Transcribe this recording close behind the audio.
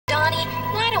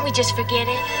we just forget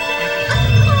it?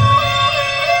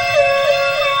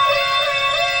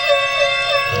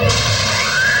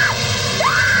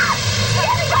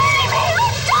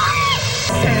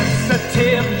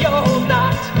 Sensitive, you're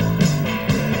not.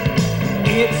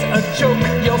 It's a joke,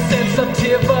 your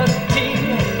sensitivity.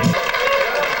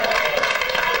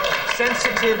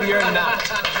 Sensitive, you're not.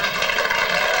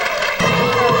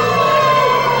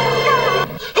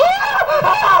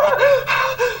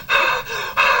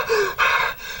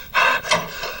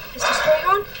 Mr.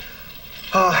 Strayhorn?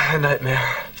 Oh, a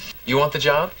nightmare. You want the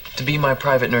job? To be my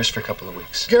private nurse for a couple of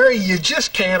weeks. Gary, you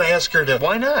just can't ask her to...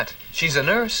 Why not? She's a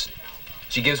nurse.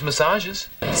 She gives massages.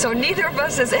 So neither of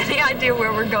us has any idea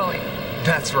where we're going.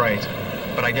 That's right.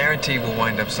 But I guarantee we'll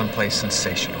wind up someplace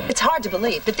sensational. It's hard to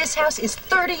believe, but this house is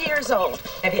 30 years old.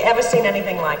 Have you ever seen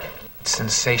anything like it?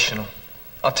 Sensational.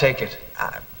 I'll take it.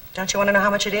 Don't you want to know how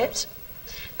much it is?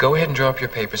 Go ahead and draw up your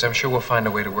papers. I'm sure we'll find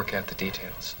a way to work out the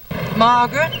details.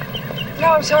 Margaret?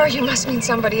 No, I'm sorry. You must mean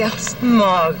somebody else.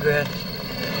 Margaret.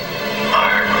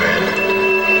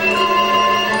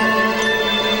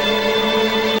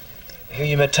 I hear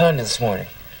you met Tanya this morning.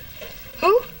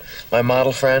 Who? My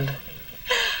model friend.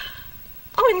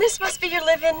 Oh, and this must be your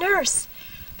live-in nurse.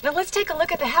 Now, let's take a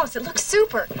look at the house. It looks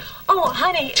super. Oh,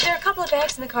 honey, there are a couple of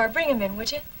bags in the car. Bring them in,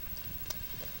 would you?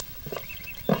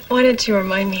 Why didn't you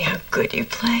remind me how good you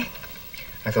play?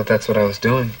 I thought that's what I was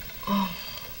doing. Oh,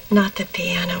 not the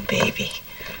piano, baby.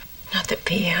 Not the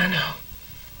piano.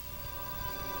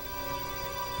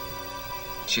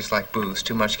 She's like booze.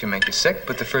 Too much can make you sick,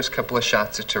 but the first couple of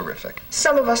shots are terrific.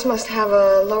 Some of us must have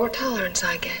a lower tolerance,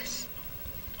 I guess.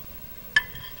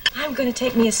 I'm going to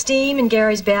take me a steam in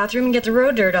Gary's bathroom and get the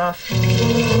road dirt off.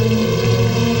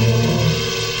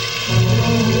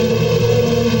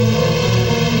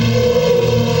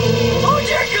 Oh,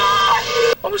 dear God!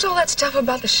 What was all that stuff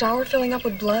about the shower filling up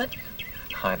with blood?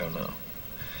 I don't know.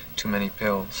 Too many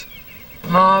pills.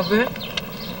 Margaret?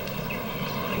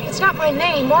 It's not my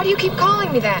name. Why do you keep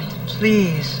calling me that?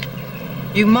 Please.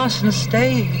 You mustn't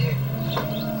stay here.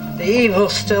 The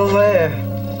evil's still there.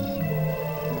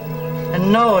 And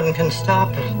no one can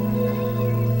stop it.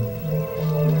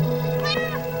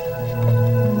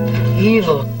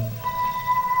 Evil.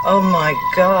 Oh, my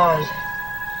God.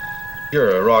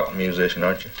 You're a rock musician,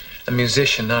 aren't you? A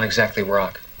musician, not exactly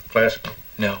rock. Classical?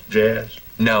 No. Jazz?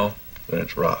 No. Then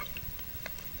it's rock.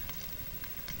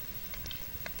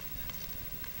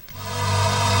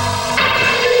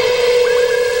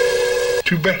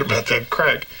 Too bad about that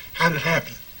crack. How did it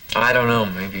happen? I don't know.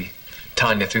 Maybe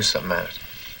Tanya threw something at it.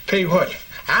 Tell you what,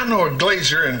 I know a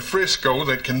glazier in Frisco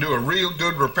that can do a real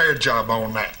good repair job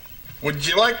on that. Would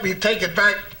you like me to take it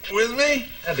back with me?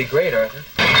 That'd be great, Arthur.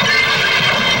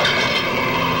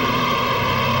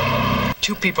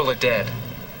 2 people are dead.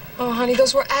 Oh, honey,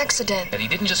 those were accidents. And he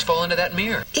didn't just fall into that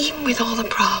mirror. Even with all the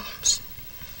problems,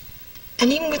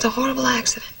 and even with the horrible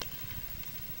accident,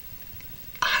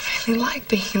 I really like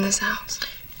being in this house.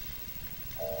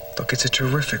 Look, it's a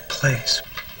terrific place.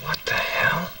 What the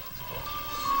hell?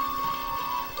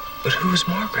 But who's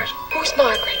Margaret? Who's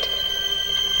Margaret?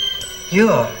 You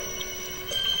are.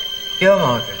 You're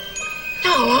Margaret.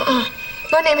 No,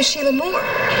 my name is Sheila Moore.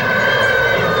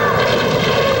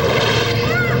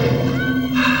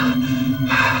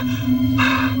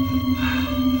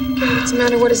 What's the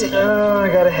matter? What is it? Oh, I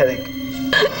got a headache.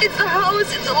 It's the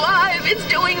house. It's alive. It's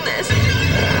doing this.